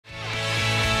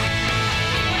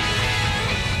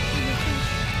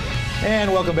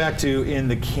And welcome back to In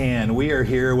the Can. We are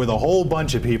here with a whole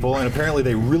bunch of people, and apparently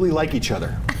they really like each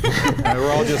other. We're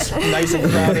all just nice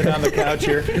and crowded on the couch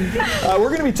here. We're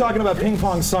going to be talking about Ping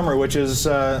Pong Summer, which is,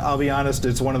 I'll be honest,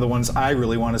 it's one of the ones I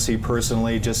really want to see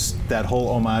personally, just that whole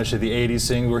homage to the 80s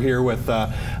thing. We're here with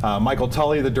Michael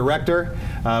Tully, the director.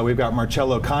 We've got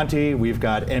Marcello Conti, we've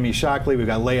got Emmy Shockley, we've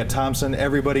got Leah Thompson.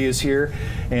 Everybody is here,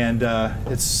 and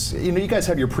it's, you know, you guys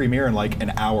have your premiere in like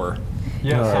an hour.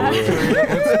 Yeah, so let's speed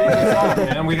this up,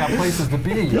 man. We got places to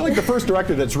be. You're like the first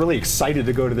director that's really excited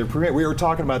to go to their premiere. We were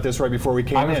talking about this right before we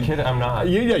came in. I was kidding. I'm not.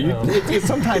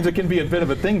 Sometimes it can be a bit of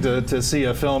a thing to see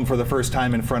a film for the first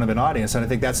time in front of an audience, and I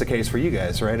think that's the case for you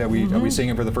guys, right? Are we seeing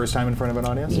it for the first time in front of an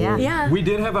audience? Yeah. We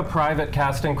did have a private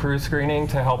cast and crew screening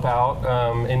to help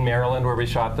out in Maryland where we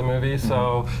shot the movie,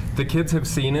 so the kids have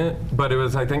seen it, but it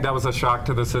was, I think that was a shock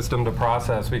to the system to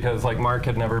process because like Mark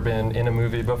had never been in a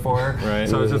movie before, right.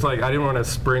 So it's just like I didn't want to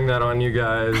spring that on you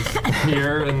guys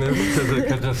here and this because it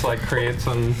could just like create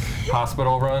some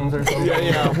hospital runs or something.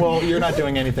 Yeah. Well, you're not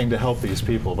doing anything to help these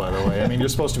people, by the way. I mean, you're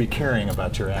supposed to be caring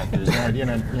about your actors. You're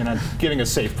not giving a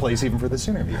safe place even for this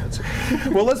interview.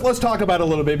 Well, let's talk about it a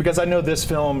little bit because I know this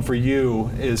film for you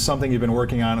is something you've been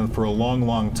working on for a long,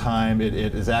 long time. It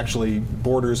is actually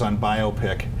borders on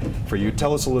biopic for you.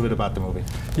 Tell us a little bit about the movie.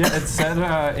 Yeah, it's set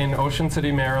in Ocean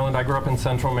City, Maryland. I grew up in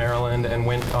Central Maryland and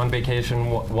went on vacation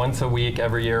once a week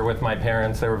every year with my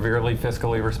parents. They were really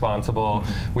fiscally responsible.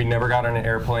 We never got on an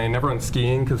airplane, never went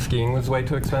skiing because skiing was way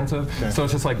too expensive. Okay. So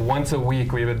it's just like once a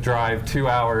week we would drive 2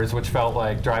 hours, which felt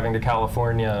like driving to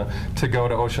California to go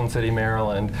to Ocean City,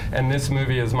 Maryland. And this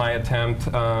movie is my attempt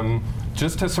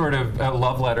just to sort of a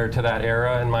love letter to that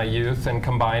era in my youth and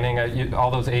combining all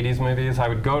those 80s movies. I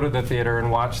would go to the theater and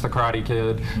watch The Karate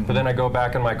Kid, but then I go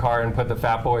back in my car and put the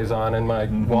Fat Boys on in my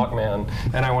Walkman,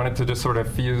 and I wanted to just sort of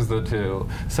fuse the two.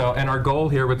 So, and our goal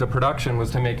here with the production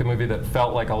was to make a movie that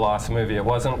felt like a lost movie. It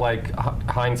wasn't like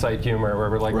hindsight humor where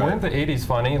we're like, weren't the 80s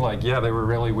funny? Like, yeah, they were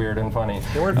really weird and funny.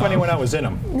 They weren't funny when I was in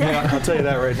them. Yeah. I'll tell you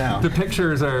that right now. The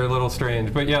pictures are a little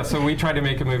strange, but yeah, so we tried to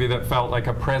make a movie that felt like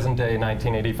a present-day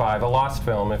 1985, a lost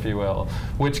film, if you will,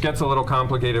 which gets a little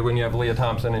complicated when you have Leah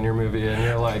Thompson in your movie and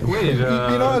you're like, wait. You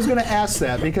know, I was going to ask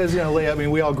that because, you know, Leah, I mean,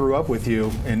 we all grew up with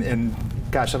you, and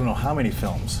gosh, I don't know how many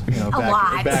films. You know,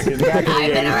 back in the 80s.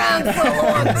 I've been around for a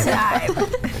long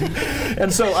time.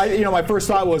 And so, you know, my first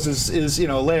thought was, you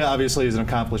know, Leah obviously is an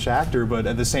accomplished actor, but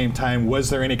at the same time,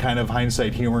 was there any kind of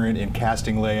hindsight humor in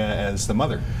casting Leah as the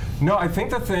mother? No, I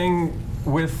think the thing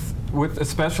with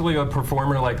especially a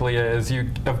performer like Leah is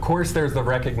of course there's the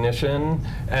recognition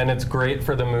and it's great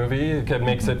for the movie. It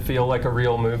makes it feel like a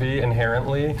real movie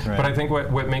inherently. Right. But I think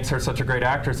what makes her such a great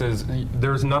actress is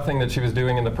there's nothing that she was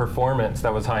doing in the performance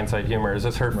that was hindsight humor. It's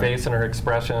just her face and her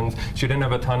expressions. She didn't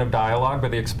have a ton of dialogue,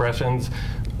 but the expressions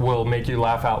will make you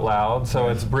laugh out loud. So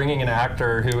it's bringing an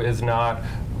actor who is not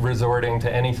resorting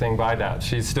to anything by that.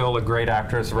 She's still a great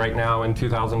actress right now in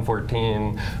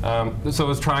 2014. So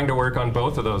it's trying to work on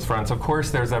both of those fronts. Of course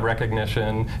there's that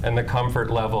recognition and the comfort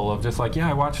level of just like, yeah,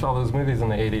 I watched all those movies in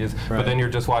the 80s, but then you're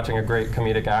just watching a great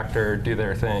comedic actor do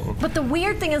their thing. But the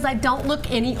weird thing is I don't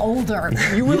look any older.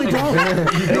 You really don't.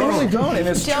 You really don't, and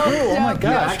it's true. Oh my gosh.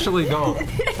 You actually don't.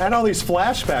 I had all these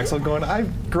flashbacks. I'm going,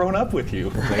 I've grown up with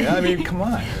you. I mean, come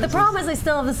on. The problem is I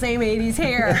still have the same 80s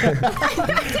hair.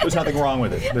 There's nothing wrong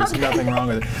with it. There's nothing wrong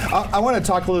with it. I want to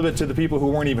talk a little bit to the people who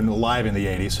weren't even alive in the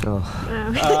 80s.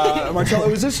 Marcello,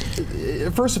 was this,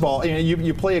 first of all,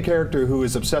 you play a character who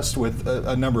is obsessed with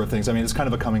a number of things. I mean, it's kind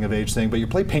of a coming of age thing, but you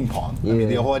play ping pong. Yeah. I mean,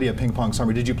 the whole idea of Ping Pong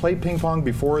Summer. Did you play ping pong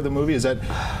before the movie? Is that,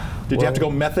 did you have to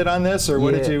go method on this, or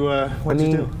what did you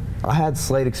do? I had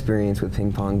slight experience with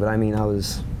ping pong, but I mean, I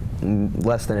was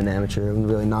less than an amateur. I wouldn't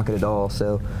really knock it at all.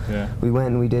 So we went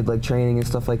and we did like training and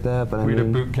stuff like that. But we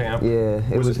did boot camp. Yeah,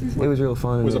 it was real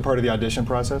fun. Was it part of the audition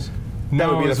process? No,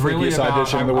 that would be it was the freakiest really about,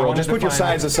 audition in the world. Just put your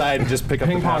sides aside and just pick up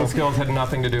the paddle. Ping pong skills had skills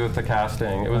nothing to do with the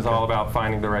casting. It was all about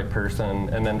finding the right person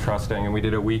and then trusting. And we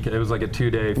did a week. It was like a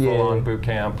 2-day full-on boot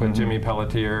camp with Jimmy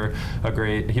Pelletier,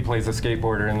 he plays a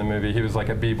skateboarder in the movie. He was like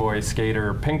a b-boy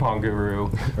skater, ping pong guru,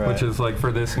 which is like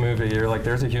for this movie, you're like,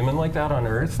 there's a human like that on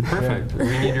Earth? Perfect.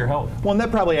 We need your help. Well, and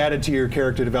that probably added to your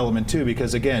character development too,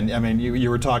 because again, I mean, you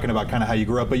were talking about kind of how you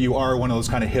grew up, but you are one of those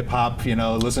kind of hip-hop, you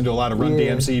know, listen to a lot of Run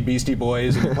DMC, Beastie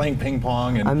Boys, and you're playing ping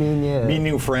pong, and meet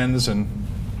new friends, and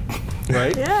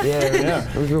right? Yeah,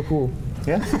 it was real cool.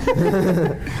 Yeah?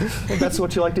 Well, that's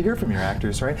what you like to hear from your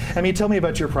actors, right? I mean, tell me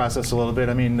about your process a little bit.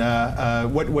 I mean,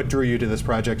 what drew you to this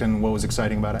project and what was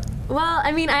exciting about it? Well,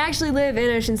 I mean, I actually live in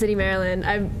Ocean City, Maryland.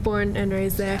 I'm born and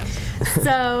raised there.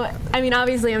 So, I mean,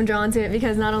 obviously I'm drawn to it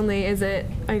because not only is it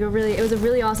like it was a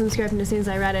really awesome script, and as soon as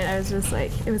I read it, I was just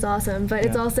like, it was awesome. But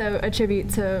it's also a tribute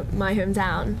to my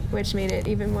hometown, which made it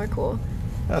even more cool.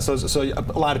 So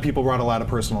a lot of people brought a lot of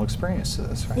personal experience to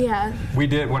this, right? Yeah. We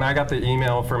did. When I got the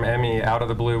email from Emmy out of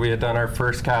the blue, we had done our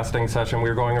first casting session. We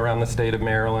were going around the state of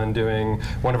Maryland doing,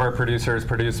 one of our producers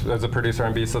as a producer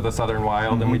on Beasts of the Southern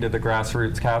Wild, and we did the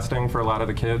grassroots casting for a lot of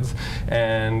the kids.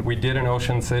 And we did in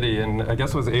Ocean City, and I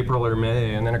guess it was April or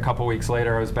May, and then a couple weeks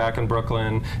later I was back in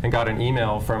Brooklyn and got an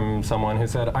email from someone who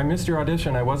said, I missed your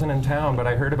audition, I wasn't in town, but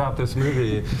I heard about this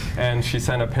movie. And she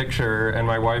sent a picture, and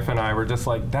my wife and I were just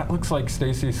like, that looks like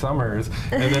Stacey Summers.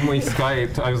 And then we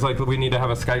Skyped. I was like, we need to have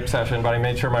a Skype session, but I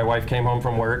made sure my wife came home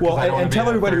from work. Well, and tell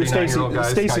everybody who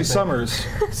Stacey Summers.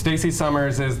 Stacey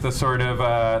Summers is the sort of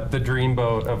the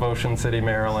dreamboat of Ocean City,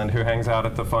 Maryland, who hangs out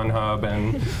at the Fun Hub.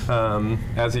 And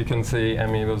as you can see,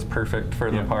 Emmy was perfect for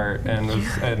the part,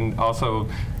 and also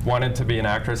wanted to be an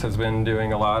actress. Has been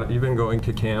doing a lot. You've been going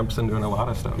to camps and doing a lot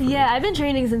of stuff. Yeah, I've been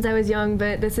training since I was young,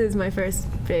 but this is my first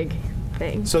big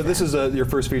thing. So this is your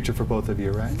first feature for both of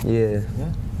you, right? Yeah.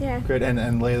 Yeah. Great. And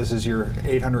Leia, this is your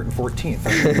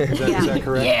 814th. Is that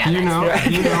correct? Yeah. Do you know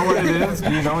what it is?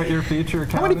 Do you know what your feature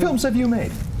count How many is? films have you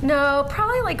made? No,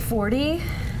 probably like 40.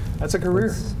 That's a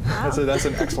career. That's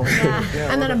an excellent career.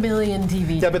 Yeah, And then a million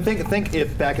TV. Yeah, but think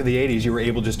if back in the 80s you were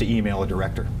able just to email a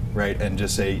director, right, and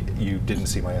just say you didn't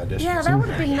see my audition. Yeah, that would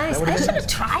have been nice.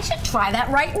 I should try that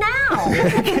right now.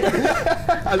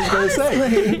 I was going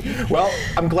to say. Well,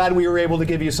 I'm glad we were able to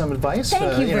give you some advice.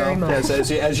 Thank you very much.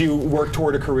 As you work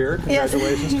toward a career.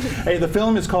 Congratulations. Yes. Hey, the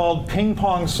film is called Ping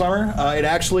Pong Summer. It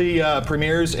actually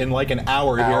premieres in like an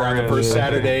hour here on the first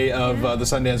Saturday of the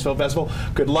Sundance Film Festival.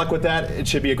 Good luck with that. It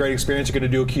should be a great experience. You're going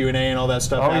to do a Q&A and all that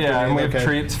stuff. Oh yeah, and we have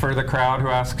treats for the crowd who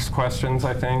asks questions,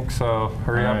 I think. So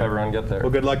hurry up, everyone, get there. Well,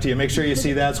 good luck to you. Make sure you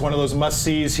see that. It's one of those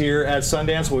must-sees here at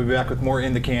Sundance. We'll be back with more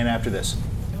In the Can after this.